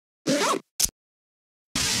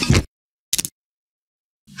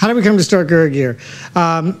How did we come to start Gura Gear?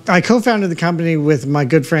 I co-founded the company with my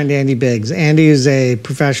good friend Andy Biggs. Andy is a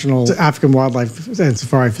professional African wildlife and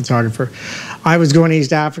safari photographer. I was going to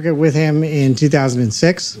East Africa with him in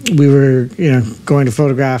 2006. We were, going to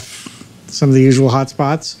photograph some of the usual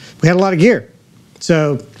hotspots. We had a lot of gear.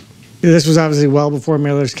 So this was obviously well before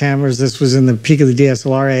mirrorless cameras. This was in the peak of the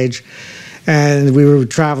DSLR age. And we were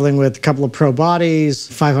traveling with a couple of pro bodies,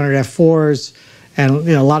 500 f4s, and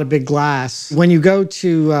a lot of big glass. When you go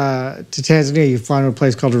to Tanzania, you fly to a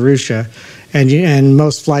place called Arusha, and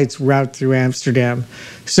most flights route through Amsterdam.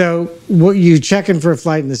 So you check in for a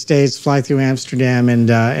flight in the States, fly through Amsterdam, and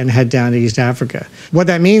head down to East Africa. What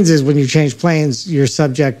that means is when you change planes, you're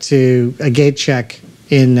subject to a gate check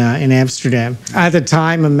in Amsterdam. At the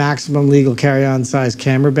time, a maximum legal carry-on size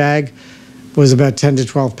camera bag was about 10 to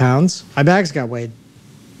 12 pounds. My bags got weighed.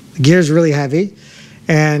 The gear's really heavy,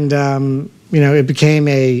 and it became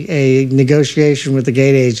a negotiation with the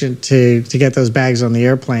gate agent to get those bags on the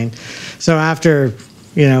airplane. So after,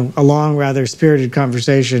 a long, rather spirited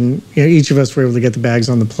conversation, each of us were able to get the bags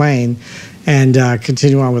on the plane and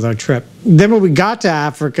continue on with our trip. Then when we got to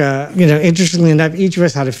Africa, interestingly enough, each of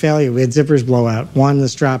us had a failure. We had zippers blow out. One, the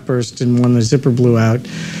strap burst, and one, the zipper blew out.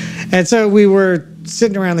 And so we were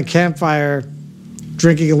sitting around the campfire,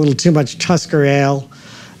 drinking a little too much Tusker ale,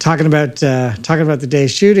 talking about the day's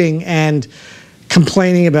shooting and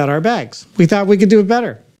complaining about our bags. We thought we could do it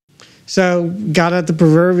better. So got out the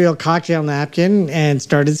proverbial cocktail napkin and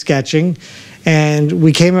started sketching, and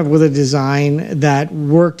we came up with a design that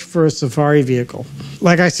worked for a safari vehicle.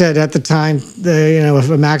 Like I said, at the time, if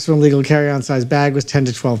a maximum legal carry-on size bag was 10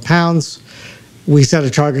 to 12 pounds, we set a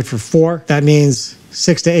target for 4. That means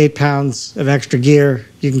 6 to 8 pounds of extra gear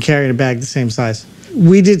you can carry in a bag the same size.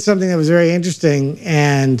 We did something that was very interesting,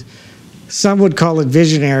 and some would call it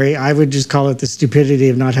visionary. I would just call it the stupidity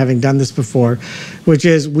of not having done this before, which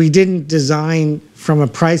is we didn't design from a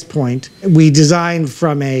price point. We designed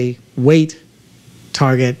from a weight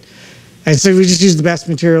target. And so we just used the best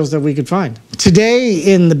materials that we could find. Today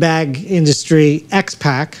in the bag industry,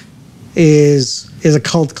 X-Pack is a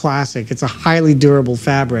cult classic. It's a highly durable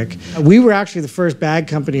fabric. We were actually the first bag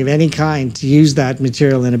company of any kind to use that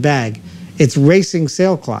material in a bag. It's racing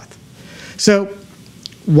sailcloth. So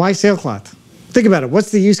why sailcloth? Think about it. What's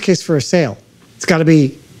the use case for a sail? It's got to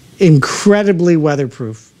be incredibly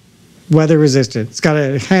weatherproof, weather resistant. It's got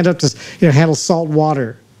to handle salt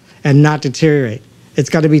water and not deteriorate. It's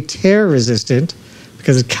got to be tear resistant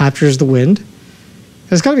because it captures the wind.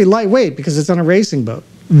 And it's got to be lightweight because it's on a racing boat.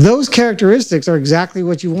 Those characteristics are exactly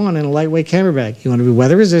what you want in a lightweight camera bag. You want to be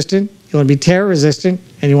weather resistant, you want to be tear resistant,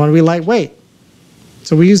 and you want to be lightweight.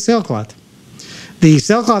 So we use sailcloth. The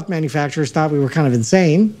sailcloth manufacturers thought we were kind of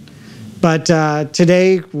insane, but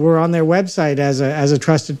today we're on their website as a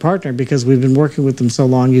trusted partner because we've been working with them so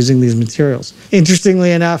long using these materials.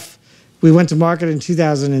 Interestingly enough, we went to market in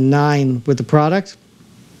 2009 with the product.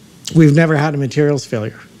 We've never had a materials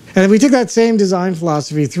failure. And we took that same design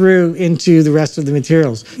philosophy through into the rest of the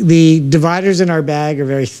materials. The dividers in our bag are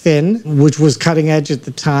very thin, which was cutting edge at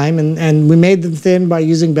the time, and we made them thin by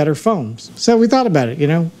using better foams. So we thought about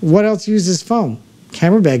it, what else uses foam?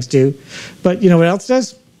 Camera bags do, but what else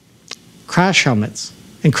does? Crash helmets.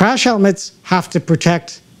 And crash helmets have to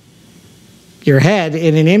protect your head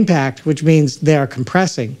in an impact, which means they are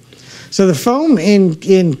compressing. So the foam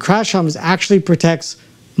in crash helmets actually protects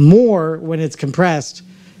more when it's compressed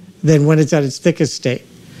than when it's at its thickest state.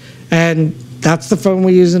 And that's the foam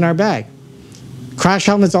we use in our bag. Crash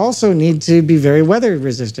helmets also need to be very weather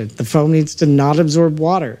resistant. The foam needs to not absorb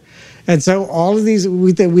water. And so all of these,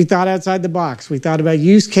 we thought outside the box. We thought about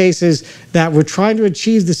use cases that were trying to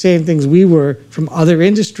achieve the same things we were from other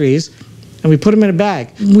industries, and we put them in a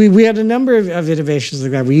bag. We had a number of innovations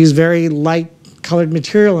like that. We use very light colored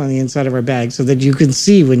material on the inside of our bag so that you can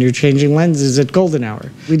see when you're changing lenses at golden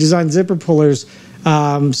hour. We designed zipper pullers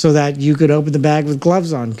so that you could open the bag with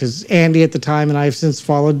gloves on, because Andy at the time, and I have since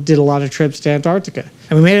followed, did a lot of trips to Antarctica.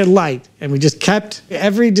 And we made it light, and we just kept,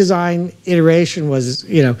 every design iteration was,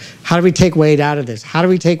 how do we take weight out of this? How do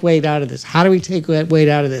we take weight out of this? How do we take weight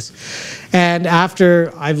out of this? And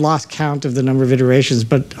after, I've lost count of the number of iterations,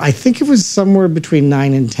 but I think it was somewhere between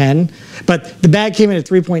 9 and 10. But the bag came in at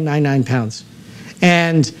 3.99 pounds.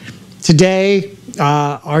 And today,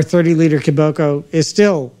 our 30-liter Kiboko is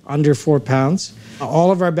still under 4 pounds.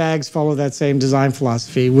 All of our bags follow that same design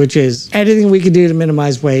philosophy, which is anything we can do to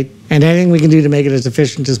minimize weight and anything we can do to make it as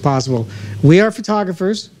efficient as possible. We are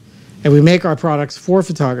photographers, and we make our products for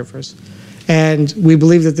photographers. And we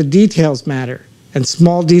believe that the details matter, and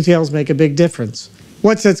small details make a big difference.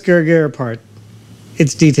 What sets Gura Gear apart?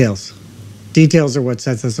 It's details. Details are what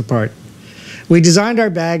sets us apart. We designed our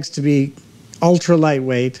bags to be ultra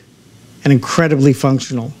lightweight and incredibly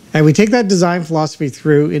functional. And we take that design philosophy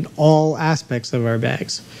through in all aspects of our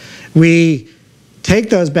bags. We take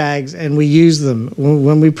those bags and we use them.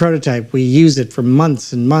 When we prototype, we use it for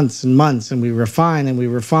months and months and months, and we refine and we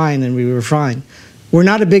refine and we refine. We're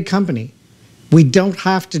not a big company. We don't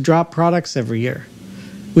have to drop products every year.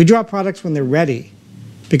 We drop products when they're ready,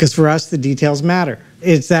 because for us, the details matter.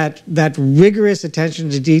 It's that rigorous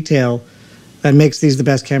attention to detail that makes these the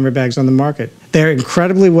best camera bags on the market. They're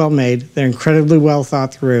incredibly well made, they're incredibly well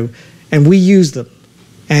thought through, and we use them.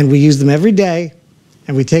 And we use them every day,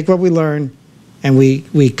 and we take what we learn, and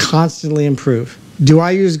we constantly improve. Do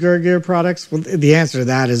I use Gura Gear products? Well, the answer to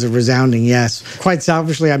that is a resounding yes. Quite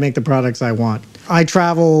selfishly, I make the products I want. I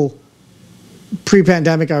travel,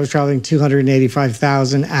 pre-pandemic, I was traveling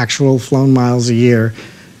 285,000 actual flown miles a year,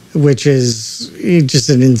 which is just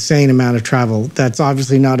an insane amount of travel. That's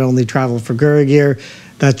obviously not only travel for Gura Gear,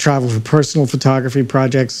 that's travel for personal photography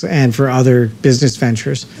projects and for other business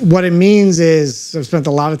ventures. What it means is I've spent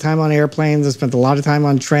a lot of time on airplanes, I've spent a lot of time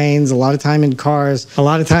on trains, a lot of time in cars, a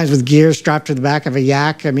lot of times with gear strapped to the back of a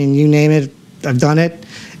yak. I mean, you name it, I've done it.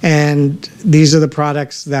 And these are the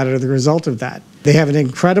products that are the result of that. They have an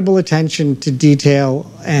incredible attention to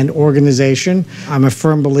detail and organization. I'm a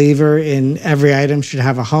firm believer in every item should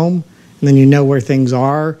have a home, and then you know where things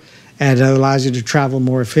are, and it allows you to travel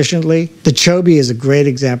more efficiently. The Chobi is a great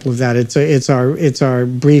example of that. It's our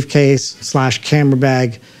briefcase / camera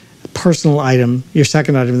bag, personal item, your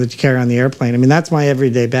second item that you carry on the airplane. I mean, that's my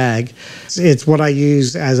everyday bag. It's what I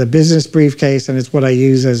use as a business briefcase, and it's what I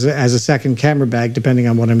use as a second camera bag, depending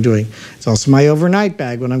on what I'm doing. It's also my overnight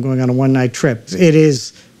bag when I'm going on a one-night trip. It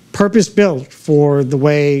is purpose-built for the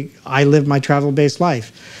way I live my travel-based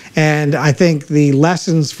life. And I think the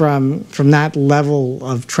lessons from that level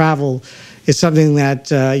of travel is something that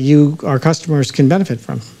you, our customers, can benefit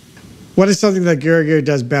from. What is something that Gura Gear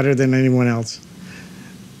does better than anyone else?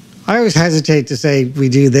 I always hesitate to say we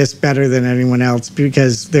do this better than anyone else,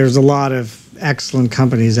 because there's a lot of excellent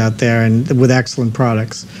companies out there and with excellent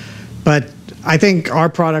products. But I think our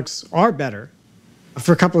products are better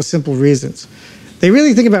for a couple of simple reasons. They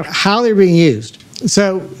really think about how they're being used.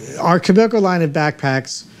 So our Kaboko line of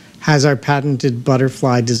backpacks has our patented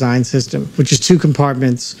butterfly design system, which is 2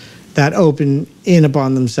 compartments that open in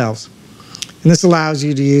upon themselves. And this allows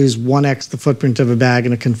you to use 1x the footprint of a bag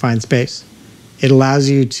in a confined space. It allows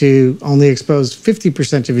you to only expose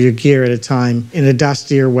 50% of your gear at a time in a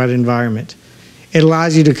dusty or wet environment. It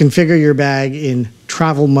allows you to configure your bag in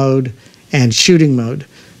travel mode and shooting mode,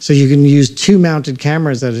 so you can use 2 mounted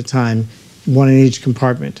cameras at a time, 1 in each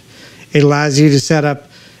compartment. It allows you to set up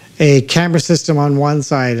a camera system on one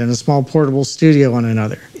side and a small portable studio on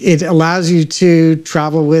another. It allows you to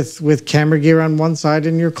travel with camera gear on one side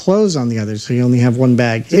and your clothes on the other, so you only have 1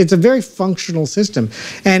 bag. It's a very functional system.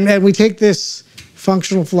 And we take this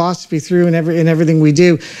functional philosophy through in everything we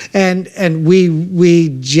do, and we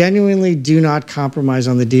genuinely do not compromise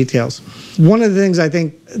on the details. One of the things I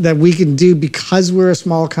think that we can do, because we're a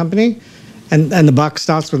small company, and the buck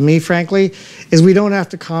stops with me, frankly, is we don't have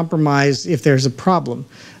to compromise if there's a problem.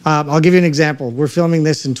 I'll give you an example. We're filming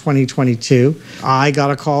this in 2022. I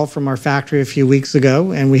got a call from our factory a few weeks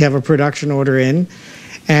ago, and we have a production order in,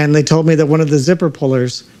 and they told me that one of the zipper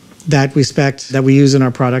pullers that we spec'd, that we use in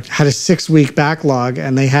our product, had a 6-week backlog,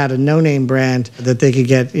 and they had a no-name brand that they could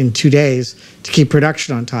get in 2 days to keep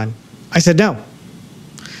production on time. I said no.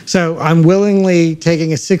 So I'm willingly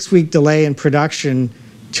taking a 6-week delay in production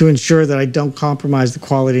to ensure that I don't compromise the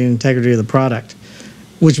quality and integrity of the product,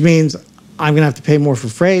 which means I'm going to have to pay more for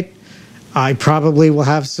freight. I probably will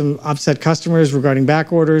have some upset customers regarding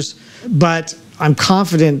back orders, but I'm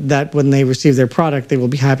confident that when they receive their product, they will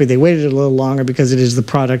be happy they waited a little longer, because it is the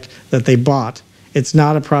product that they bought. It's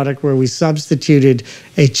not a product where we substituted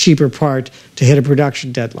a cheaper part to hit a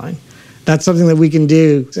production deadline. That's something that we can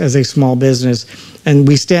do as a small business, and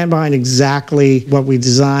we stand behind exactly what we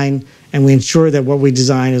design, and we ensure that what we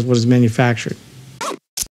design is what is manufactured.